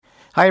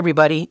Hi,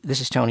 everybody. This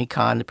is Tony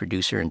Khan, the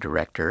producer and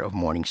director of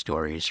Morning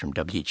Stories from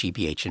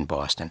WGBH in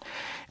Boston.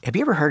 Have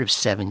you ever heard of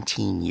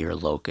 17-year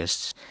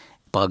locusts?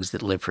 Bugs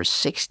that live for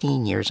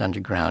 16 years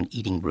underground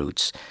eating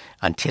roots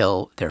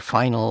until their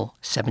final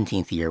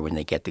 17th year when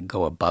they get to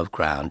go above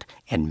ground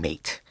and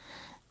mate.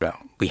 Well,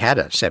 we had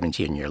a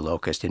 17-year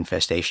locust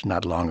infestation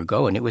not long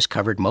ago, and it was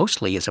covered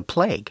mostly as a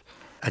plague,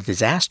 a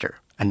disaster,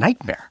 a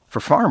nightmare for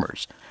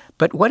farmers.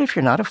 But what if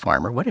you're not a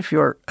farmer? What if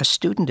you're a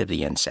student of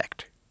the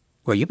insect?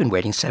 Well, you've been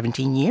waiting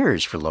 17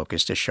 years for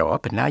locusts to show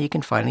up, and now you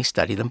can finally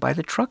study them by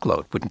the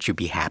truckload. Wouldn't you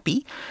be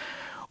happy?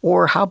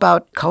 Or how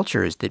about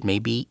cultures that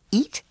maybe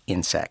eat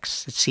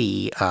insects, that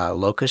see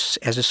locusts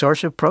as a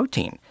source of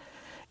protein?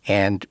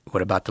 And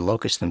what about the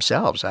locusts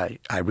themselves? I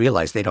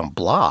realize they don't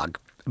blog,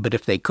 but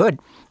if they could,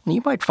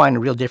 you might find a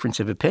real difference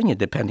of opinion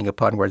depending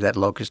upon where that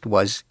locust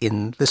was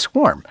in the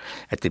swarm,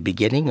 at the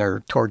beginning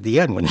or toward the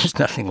end when there's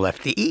nothing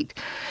left to eat.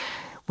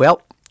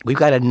 Well, we've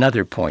got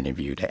another point of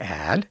view to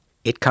add.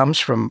 It comes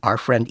from our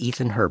friend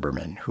Ethan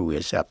Herbermann, who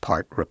is a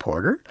part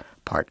reporter,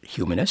 part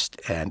humanist,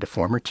 and a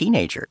former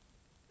teenager.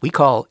 We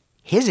call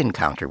his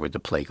encounter with the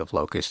plague of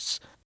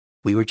locusts,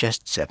 "We were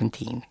just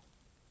 17.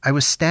 I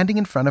was standing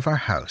in front of our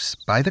house,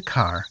 by the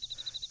car,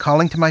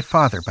 calling to my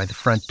father by the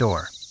front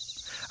door.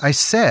 I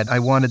said I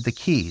wanted the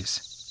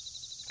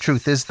keys.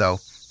 Truth is, though,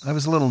 I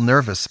was a little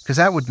nervous, because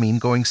that would mean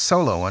going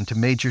solo onto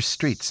major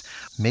streets,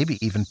 maybe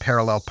even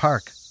Parallel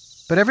Park.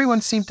 But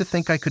everyone seemed to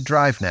think I could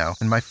drive now,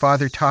 and my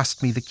father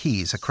tossed me the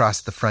keys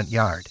across the front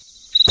yard.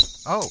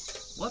 Oh,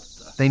 What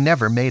the? they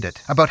never made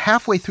it. About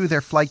halfway through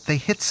their flight, they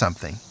hit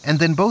something, and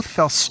then both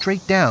fell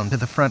straight down to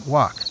the front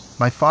walk.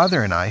 My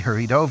father and I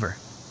hurried over.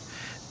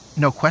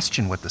 No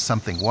question what the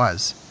something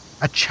was.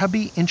 A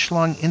chubby,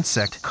 inch-long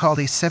insect called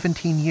a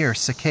 17-year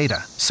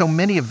cicada. So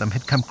many of them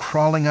had come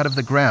crawling out of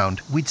the ground,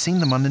 we'd seen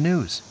them on the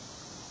news.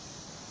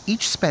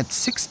 Each spent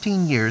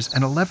 16 years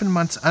and 11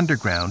 months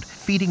underground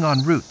feeding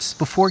on roots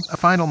before a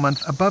final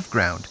month above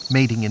ground,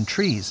 mating in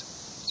trees.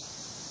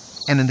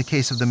 And in the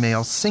case of the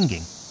males,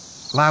 singing,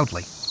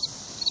 loudly.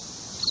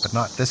 But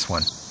not this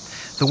one.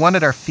 The one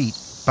at our feet,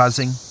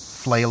 buzzing,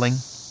 flailing,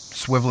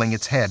 swiveling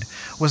its head,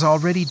 was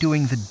already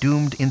doing the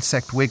doomed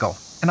insect wiggle,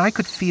 and I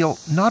could feel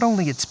not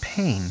only its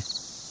pain,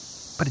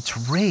 but its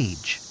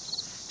rage.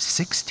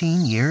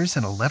 16 years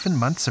and 11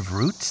 months of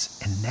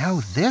roots, and now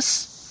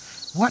this?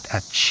 What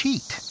a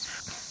cheat.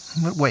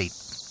 But wait,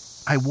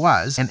 I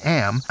was and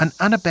am an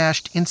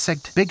unabashed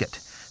insect bigot,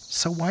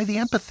 so why the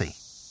empathy?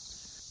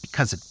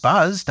 Because it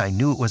buzzed, I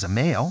knew it was a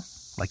male,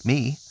 like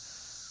me,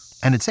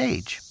 and its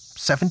age,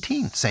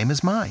 17, same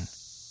as mine.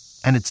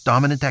 And its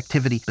dominant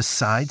activity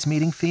besides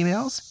meeting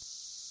females?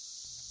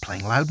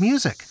 Playing loud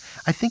music.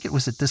 I think it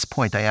was at this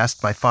point I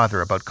asked my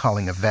father about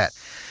calling a vet.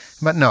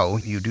 But no,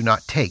 you do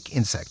not take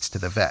insects to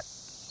the vet.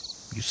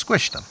 You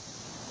squish them,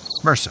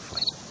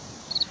 mercifully.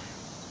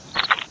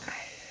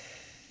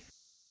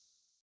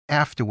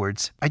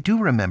 Afterwards, I do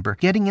remember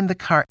getting in the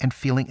car and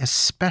feeling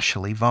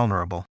especially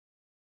vulnerable.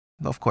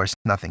 Though, of course,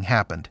 nothing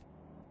happened.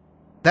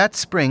 That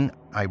spring,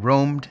 I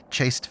roamed,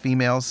 chased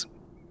females,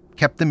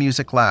 kept the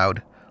music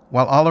loud,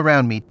 while all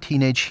around me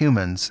teenage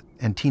humans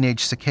and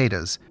teenage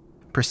cicadas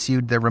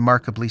pursued their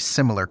remarkably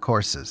similar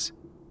courses.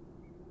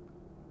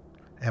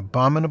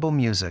 Abominable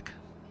music.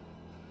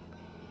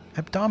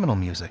 Abdominal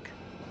music.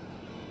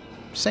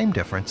 Same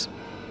difference.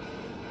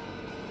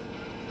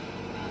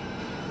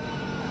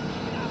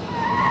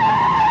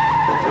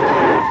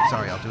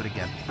 Sorry, I'll do it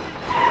again.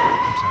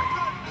 I'm sorry.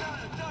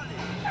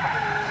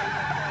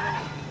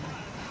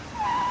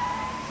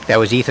 That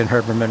was Ethan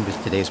Herbermann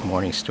with today's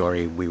morning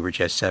story. We were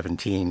just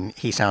 17.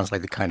 He sounds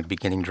like the kind of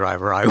beginning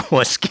driver I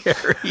was,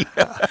 Gary.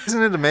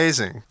 Isn't it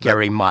amazing?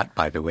 Gary Mott,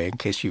 by the way, in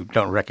case you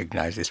don't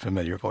recognize his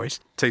familiar voice.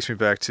 Takes me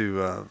back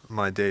to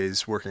my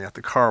days working at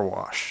the car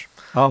wash.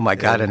 Oh, my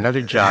God,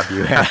 another job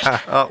you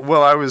had.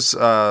 Well, I was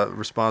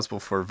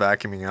responsible for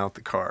vacuuming out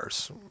the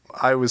cars.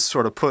 I was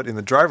sort of put in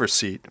the driver's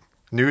seat,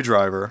 new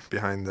driver,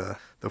 behind the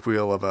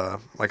wheel of a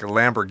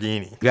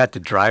Lamborghini. You had to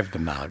drive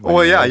them out.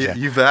 Well, yeah,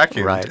 you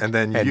vacuumed, right. and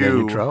then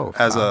you drove.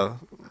 As a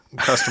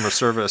customer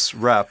service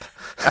rep,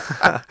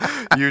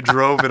 you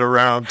drove it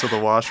around to the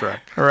wash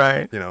rack.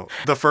 Right. You know,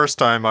 the first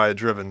time I had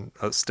driven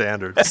a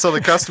Standard. So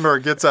the customer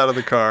gets out of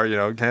the car,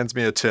 hands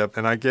me a tip,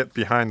 and I get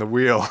behind the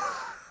wheel.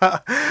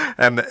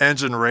 And the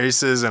engine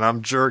races, and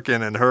I'm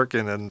jerking and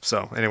herking, and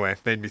so anyway,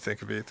 made me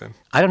think of Ethan.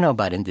 I don't know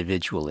about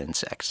individual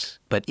insects,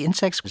 but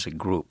insects as a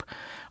group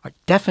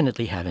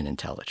definitely have an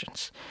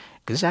intelligence.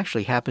 This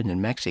actually happened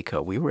in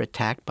Mexico. We were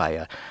attacked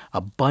by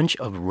a bunch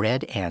of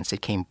red ants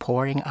that came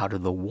pouring out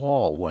of the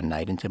wall one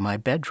night into my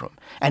bedroom,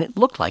 and it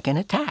looked like an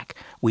attack.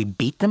 We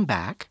beat them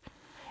back,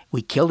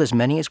 we killed as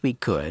many as we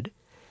could,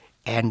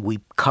 and we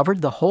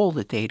covered the hole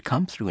that they had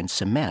come through in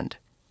cement.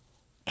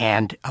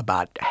 And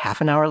about half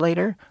an hour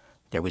later,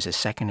 there was a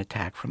second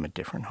attack from a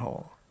different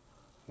hole.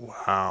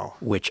 Wow.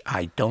 Which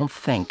I don't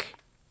think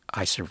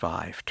I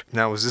survived.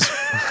 Now, was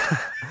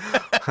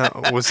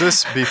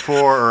this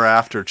before or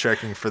after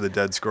checking for the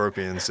dead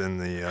scorpions in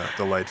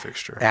the light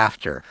fixture?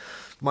 After.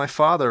 My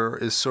father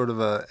is sort of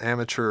an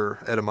amateur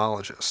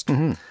etymologist.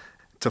 Mm-hmm.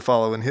 To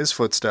follow in his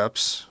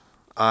footsteps,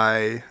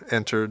 I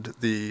entered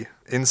the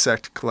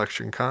insect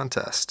collection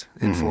contest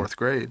in fourth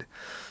grade,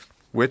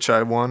 which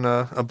I won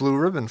a blue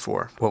ribbon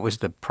for. What was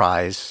the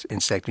prize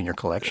insect in your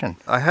collection?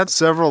 I had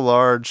several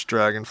large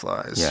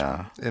dragonflies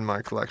in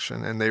my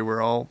collection, and they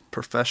were all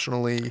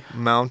professionally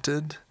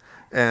mounted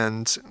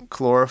and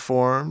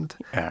chloroformed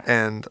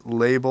and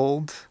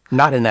labeled.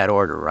 Not in that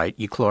order, right?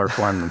 You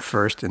chloroform them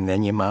first and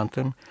then you mount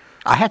them?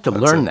 I had to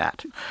learn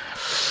that.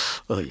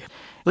 Oh, yeah.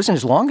 Listen,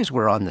 as long as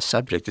we're on the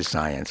subject of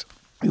science,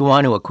 we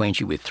want to acquaint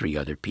you with 3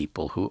 other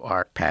people who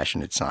are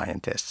passionate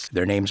scientists.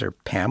 Their names are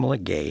Pamela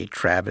Gay,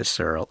 Travis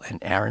Searle, and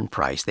Aaron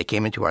Price. They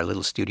came into our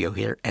little studio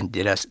here and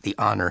did us the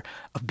honor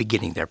of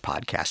beginning their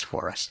podcast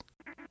for us.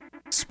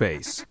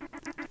 Space,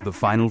 the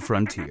final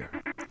frontier.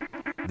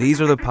 These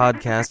are the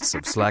podcasts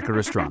of Slacker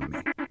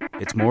Astronomy.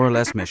 Its more or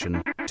less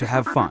mission, to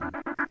have fun,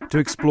 to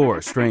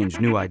explore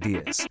strange new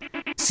ideas,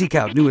 seek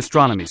out new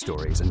astronomy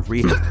stories, and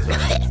read... I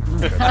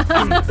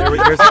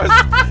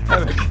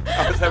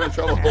was having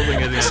trouble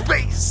holding it in.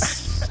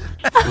 Space!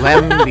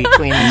 Phlegm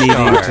between the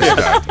stars. to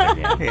start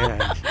again.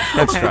 Yeah.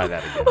 Let's try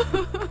that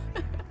again.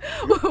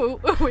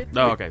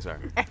 No, okay, sorry.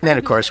 And then,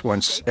 of course,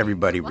 once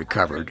everybody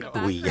recovered,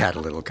 we had a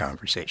little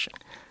conversation.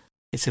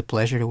 It's a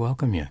pleasure to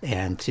welcome you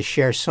and to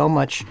share so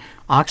much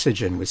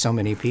oxygen with so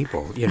many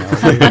people, in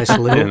this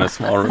little, in a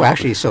small room. Well,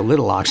 actually, so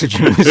little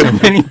oxygen with so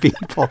many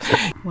people.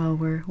 Well,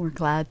 we're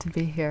glad to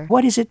be here.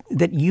 What is it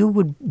that you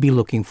would be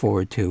looking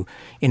forward to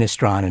in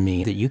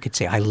astronomy that you could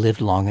say, I lived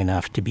long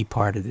enough to be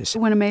part of this?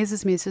 What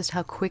amazes me is just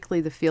how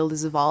quickly the field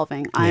is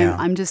evolving. Yeah.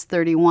 I'm just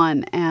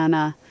 31,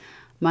 and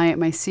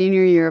my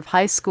senior year of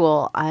high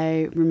school,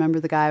 I remember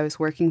the guy I was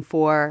working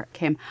for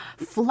came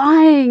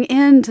flying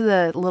into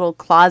the little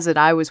closet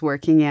I was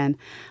working in,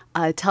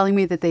 telling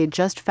me that they had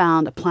just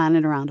found a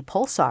planet around a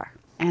pulsar.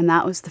 And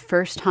that was the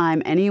first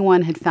time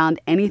anyone had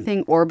found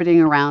anything orbiting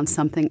around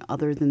something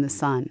other than the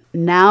sun.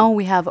 Now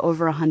we have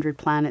over 100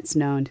 planets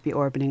known to be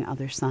orbiting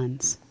other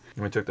suns.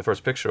 We took the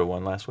first picture of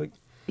one last week.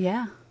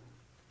 Yeah.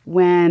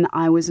 When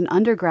I was an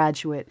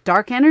undergraduate,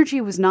 dark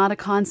energy was not a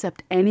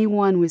concept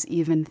anyone was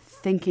even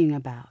thinking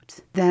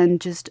about. Then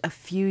just a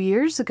few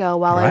years ago,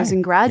 while I was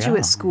in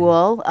graduate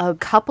school, a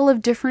couple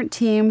of different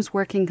teams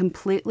working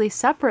completely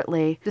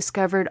separately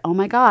discovered, oh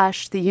my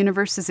gosh, the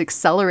universe is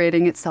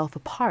accelerating itself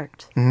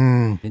apart.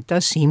 It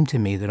does seem to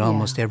me that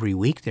almost every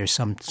week there's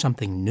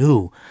something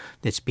new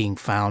that's being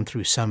found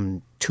through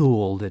some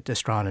tool that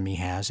astronomy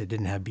has it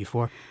didn't have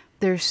before.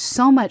 There's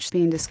so much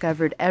being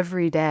discovered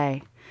every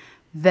day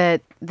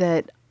that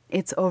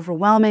it's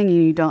overwhelming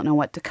and you don't know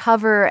what to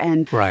cover.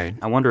 And right.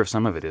 I wonder if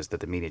some of it is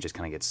that the media just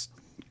kind of gets...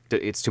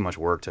 It's too much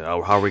work to,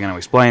 how are we going to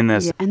explain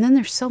this? Yeah. And then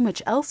there's so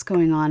much else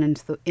going on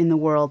in the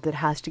world that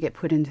has to get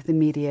put into the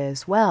media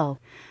as well.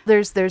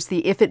 There's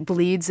the if it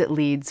bleeds, it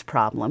leads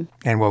problem.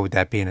 And what would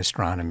that be in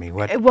astronomy?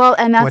 Well,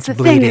 and that's the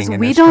thing is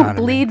we don't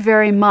bleed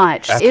very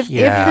much. If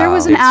there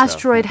was an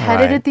asteroid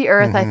headed at the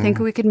Earth, I think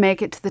we could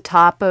make it to the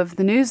top of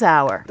the news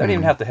hour. They don't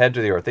even have to head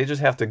to the Earth. They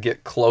just have to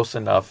get close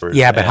enough.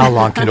 But how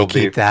long can you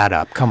keep that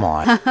up? Come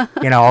on.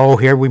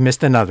 Here we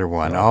missed another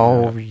one.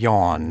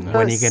 Yawn.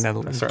 When are you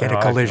going to get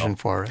a collision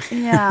for us?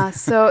 Yeah,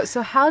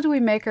 so how do we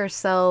make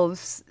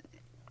ourselves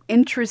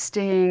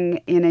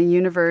interesting in a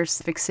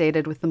universe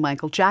fixated with the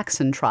Michael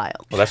Jackson trial?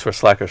 Well, that's where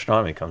Slacker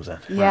Astronomy comes in.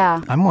 Yeah.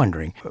 Right. I'm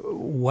wondering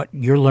what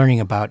you're learning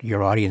about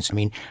your audience. I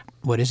mean,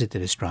 what is it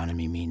that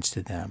astronomy means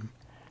to them?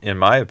 In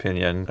my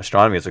opinion,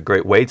 astronomy is a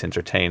great way to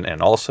entertain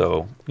and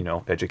also,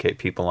 educate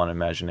people on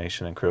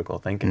imagination and critical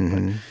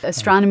thinking.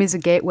 Astronomy is a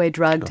gateway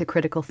drug to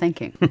critical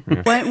thinking.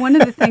 One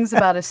of the things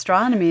about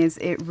astronomy is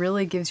it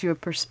really gives you a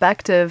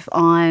perspective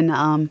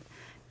on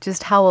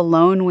just how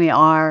alone we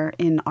are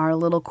in our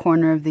little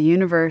corner of the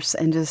universe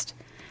and just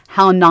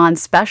how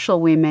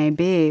non-special we may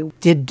be.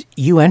 Did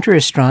you enter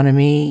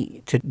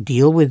astronomy to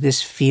deal with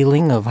this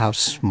feeling of how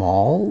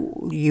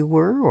small you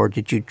were, or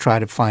did you try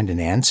to find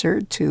an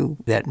answer to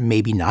that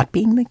maybe not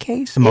being the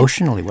case?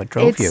 Emotionally, what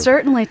drove you? It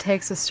certainly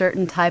takes a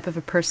certain type of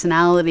a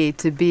personality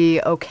to be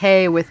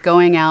okay with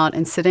going out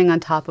and sitting on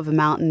top of a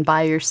mountain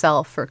by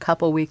yourself for a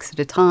couple weeks at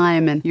a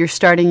time, and you're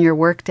starting your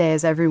workday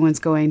as everyone's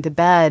going to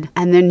bed,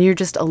 and then you're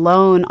just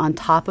alone on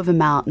top of a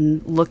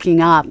mountain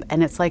looking up,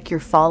 and it's like you're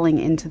falling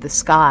into the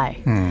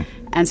sky.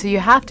 And so you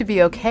have to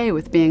be okay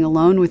with being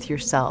alone with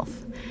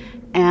yourself.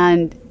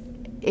 And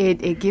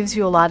it gives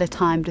you a lot of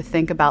time to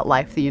think about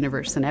life, the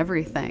universe, and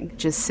everything.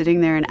 Just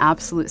sitting there in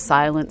absolute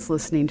silence,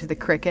 listening to the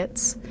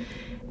crickets.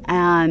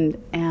 And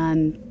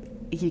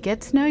you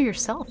get to know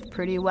yourself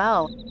pretty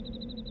well.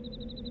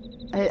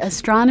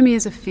 Astronomy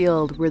is a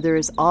field where there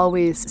is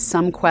always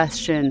some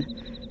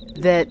question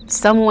that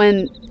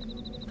someone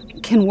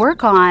can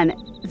work on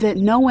that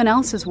no one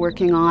else is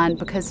working on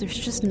because there's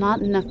just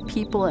not enough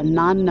people and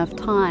not enough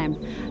time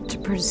to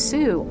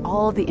pursue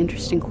all the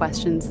interesting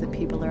questions that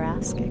people are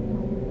asking.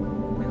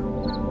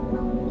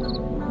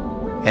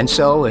 And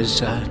so,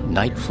 as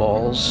night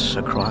falls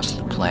across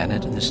the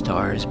planet and the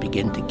stars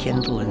begin to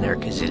kindle in their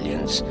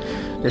gazillions,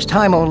 there's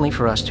time only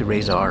for us to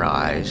raise our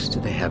eyes to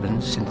the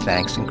heavens in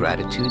thanks and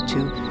gratitude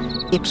to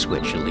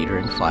Ipswitch, a leader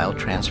in file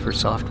transfer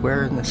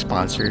software and the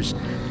sponsors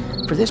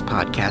for this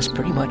podcast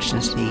pretty much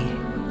since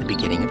the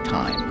beginning of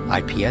time,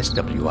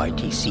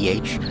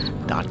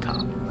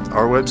 ipswitch.com.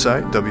 Our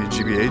website,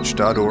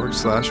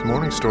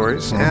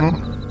 wgbh.org/morningstories,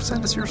 and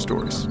send us your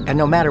stories. And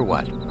no matter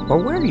what, or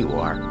where you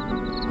are,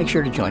 make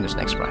sure to join us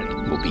next Friday.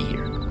 We'll be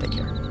here. Take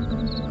care.